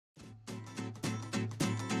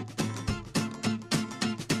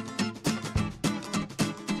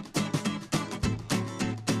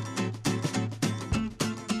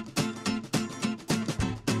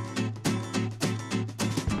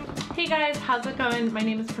guys, how's it going? My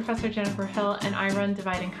name is Professor Jennifer Hill and I run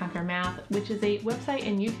Divide and Conquer Math, which is a website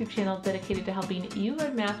and YouTube channel dedicated to helping you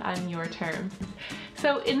learn math on your terms.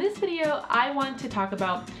 So in this video, I want to talk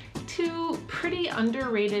about two pretty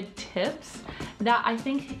underrated tips that I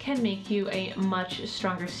think can make you a much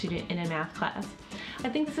stronger student in a math class. I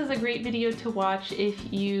think this is a great video to watch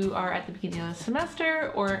if you are at the beginning of the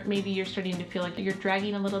semester, or maybe you're starting to feel like you're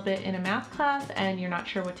dragging a little bit in a math class and you're not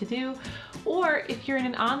sure what to do, or if you're in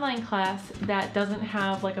an online class that doesn't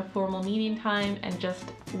have like a formal meeting time and just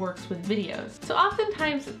works with videos. So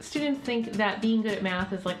oftentimes students think that being good at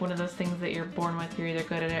math is like one of those things that you're born with, you're either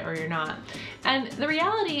good at it or you're not. And the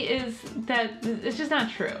reality is that it's just not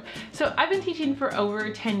true. So I've been teaching for over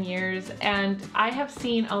 10 years and I have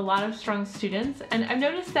seen a lot of strong students, and I've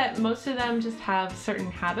noticed that most of them just have certain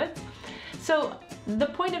habits. So the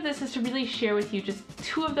point of this is to really share with you just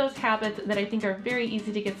two of those habits that I think are very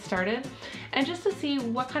easy to get started, and just to see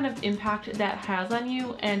what kind of impact that has on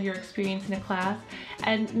you and your experience in a class,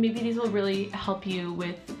 and maybe these will really help you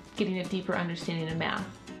with getting a deeper understanding of math.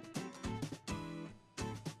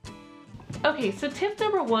 Okay, so tip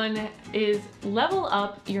number one is level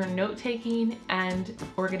up your note-taking and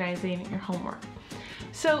organizing your homework.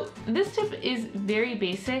 So this tip is very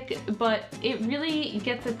basic, but it really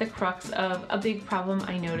gets at the crux of a big problem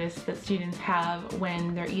I notice that students have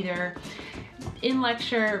when they're either in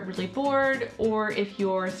lecture really bored, or if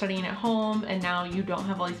you're studying at home and now you don't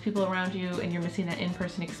have all these people around you and you're missing that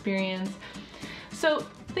in-person experience. So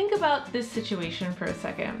think about this situation for a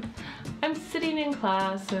second. I'm sitting in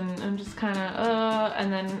class and I'm just kind of,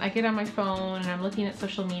 and then I get on my phone and I'm looking at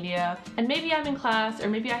social media, and maybe I'm in class or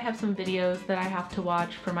maybe I have some videos that I have to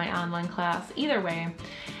watch for my online class, either way.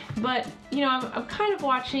 But you know, I'm kind of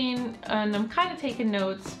watching and I'm kind of taking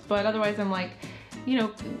notes, but otherwise I'm like, you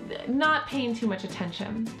know, not paying too much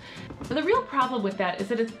attention. But the real problem with that is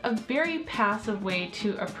that it's a very passive way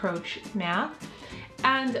to approach math.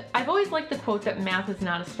 And I've always liked the quote that math is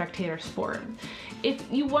not a spectator sport. If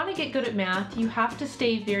you want to get good at math, you have to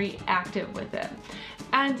stay very active with it.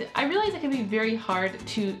 And I realize it can be very hard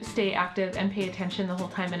to stay active and pay attention the whole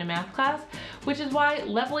time in a math class, which is why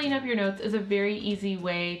leveling up your notes is a very easy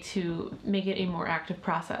way to make it a more active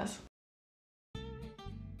process.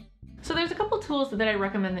 So there's a couple tools that I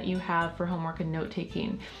recommend that you have for homework and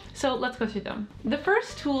note-taking. So let's go through them. The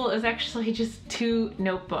first tool is actually just 2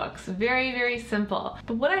 notebooks. Very, very simple.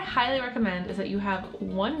 But what I highly recommend is that you have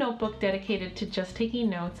one notebook dedicated to just taking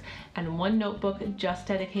notes and one notebook just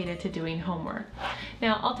dedicated to doing homework.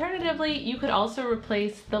 Now, alternatively, you could also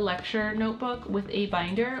replace the lecture notebook with a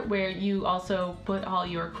binder where you also put all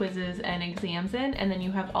your quizzes and exams in, and then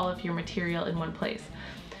you have all of your material in one place.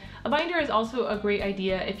 A binder is also a great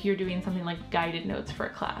idea if you're doing something like guided notes for a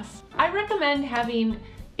class. I recommend having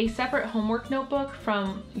a separate homework notebook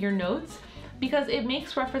from your notes because it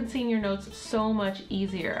makes referencing your notes so much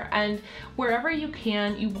easier, and wherever you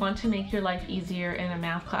can, you want to make your life easier in a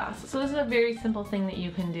math class. So this is a very simple thing that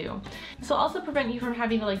you can do. This will also prevent you from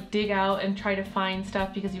having to like dig out and try to find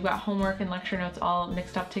stuff because you've got homework and lecture notes all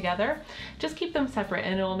mixed up together. Just keep them separate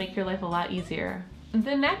and it will make your life a lot easier.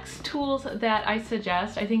 The next tools that I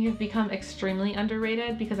suggest I think have become extremely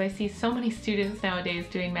underrated because I see so many students nowadays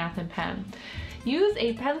doing math in pen. Use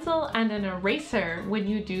a pencil and an eraser when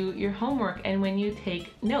you do your homework and when you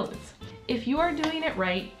take notes. If you are doing it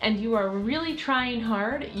right and you are really trying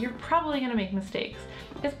hard, you're probably going to make mistakes.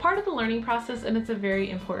 It's part of the learning process and it's a very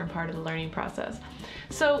important part of the learning process.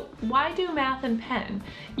 So why do math in pen?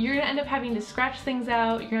 You're going to end up having to scratch things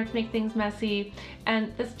out, you're going to have to make things messy,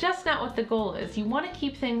 and that's just not what the goal is. You want to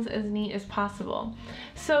keep things as neat as possible.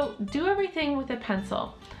 So do everything with a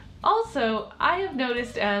pencil. Also, I have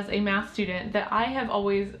noticed as a math student that I have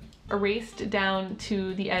always erased down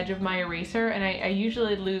to the edge of my eraser, and I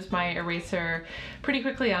usually lose my eraser pretty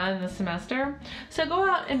quickly on in the semester. So go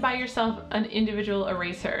out and buy yourself an individual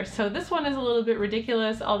eraser. So this one is a little bit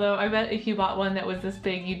ridiculous, although I bet if you bought one that was this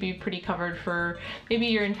big, you'd be pretty covered for maybe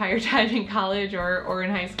your entire time in college or in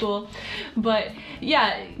high school. But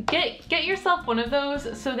yeah, get yourself one of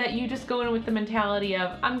those so that you just go in with the mentality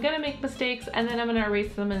of, I'm gonna make mistakes and then I'm gonna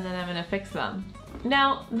erase them and then I'm gonna fix them.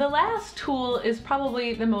 Now, the last tool is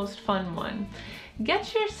probably the most fun one.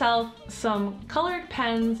 Get yourself some colored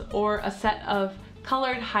pens or a set of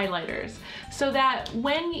colored highlighters so that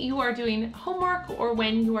when you are doing homework or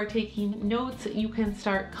when you are taking notes, you can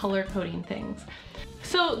start color coding things.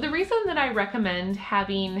 So the reason that I recommend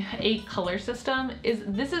having a color system is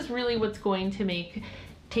this is really what's going to make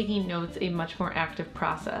taking notes a much more active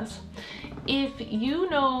process. If you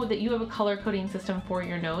know that you have a color coding system for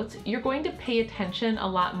your notes, you're going to pay attention a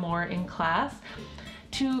lot more in class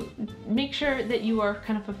to make sure that you are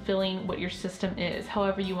kind of fulfilling what your system is,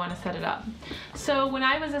 however you want to set it up. So when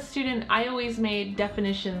I was a student, I always made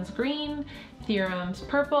definitions green, theorems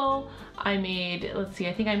purple. I made, let's see,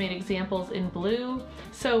 I think I made examples in blue.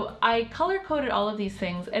 So I color coded all of these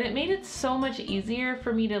things, and it made it so much easier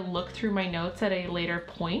for me to look through my notes at a later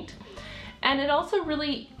point. And it also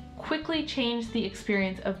really quickly changed the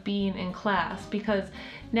experience of being in class, because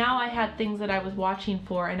now I had things that I was watching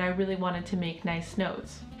for and I really wanted to make nice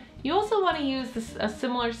notes. You also want to use a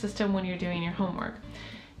similar system when you're doing your homework.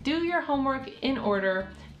 Do your homework in order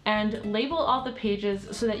and label all the pages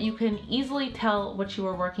so that you can easily tell what you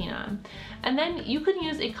are working on. And then you can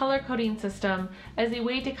use a color coding system as a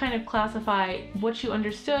way to kind of classify what you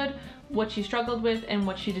understood, what you struggled with, and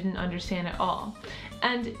what you didn't understand at all.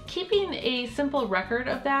 And keeping a simple record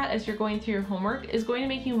of that as you're going through your homework is going to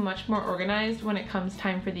make you much more organized when it comes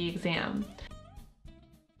time for the exam.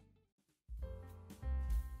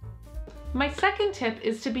 My second tip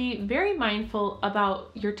is to be very mindful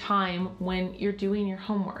about your time when you're doing your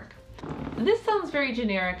homework. This sounds very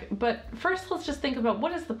generic, but first let's just think about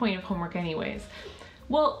what is the point of homework anyways?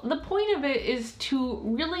 Well, the point of it is to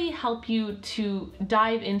really help you to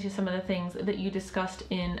dive into some of the things that you discussed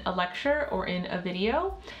in a lecture or in a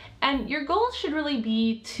video. And your goal should really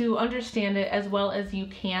be to understand it as well as you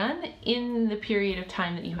can in the period of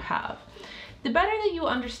time that you have. The better that you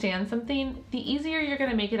understand something, the easier you're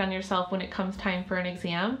going to make it on yourself when it comes time for an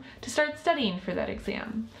exam to start studying for that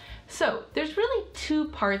exam. So there's really two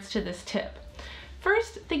parts to this tip.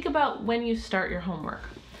 First, think about when you start your homework.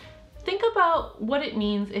 Think about what it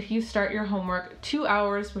means if you start your homework 2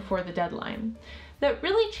 hours before the deadline. That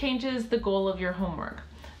really changes the goal of your homework.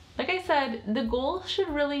 Like I said, the goal should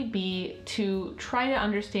really be to try to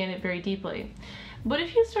understand it very deeply. But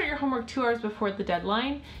if you start your homework 2 hours before the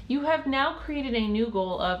deadline, you have now created a new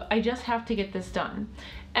goal of, I just have to get this done.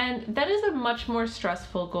 And that is a much more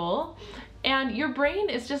stressful goal. And your brain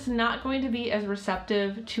is just not going to be as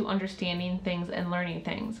receptive to understanding things and learning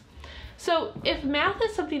things. So if math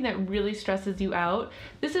is something that really stresses you out,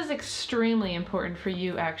 this is extremely important for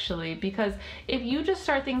you actually, because if you just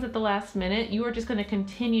start things at the last minute, you are just going to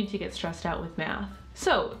continue to get stressed out with math.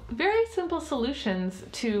 So very simple solutions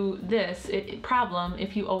to this problem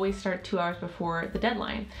if you always start 2 hours before the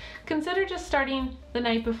deadline. Consider just starting the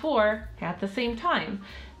night before at the same time.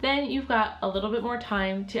 Then you've got a little bit more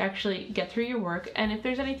time to actually get through your work, and if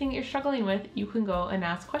there's anything that you're struggling with, you can go and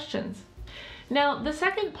ask questions. Now, the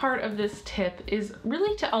second part of this tip is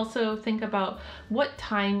really to also think about what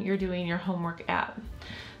time you're doing your homework at.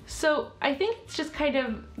 So I think it's just kind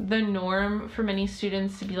of the norm for many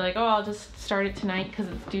students to be like, oh, I'll just start it tonight because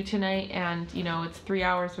it's due tonight and, you know, it's 3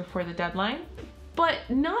 hours before the deadline. But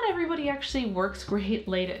not everybody actually works great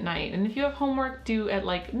late at night. And if you have homework due at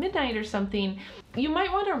like midnight or something, you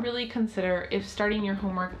might want to really consider if starting your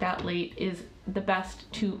homework that late is the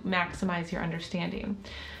best to maximize your understanding.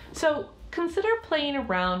 So consider playing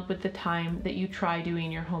around with the time that you try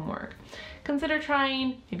doing your homework. Consider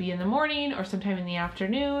trying maybe in the morning or sometime in the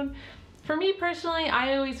afternoon. For me personally,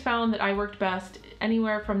 I always found that I worked best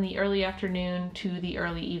anywhere from the early afternoon to the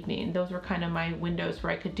early evening. Those were kind of my windows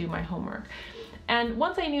where I could do my homework. And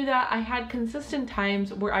once I knew that, I had consistent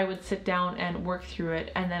times where I would sit down and work through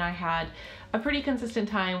it, and then I had a pretty consistent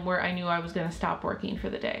time where I knew I was going to stop working for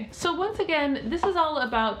the day. So once again, this is all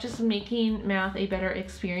about just making math a better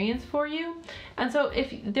experience for you. And so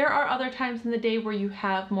if there are other times in the day where you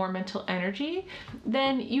have more mental energy,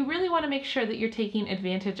 then you really want to make sure that you're taking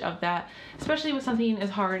advantage of that, especially with something as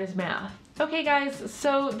hard as math. Okay guys,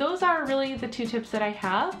 so those are really the two tips that I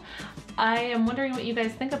have. I am wondering what you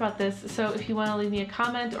guys think about this, so if you want to leave me a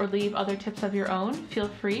comment or leave other tips of your own, feel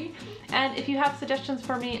free. And if you have suggestions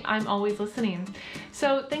for me, I'm always listening.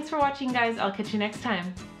 So thanks for watching guys, I'll catch you next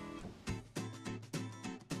time.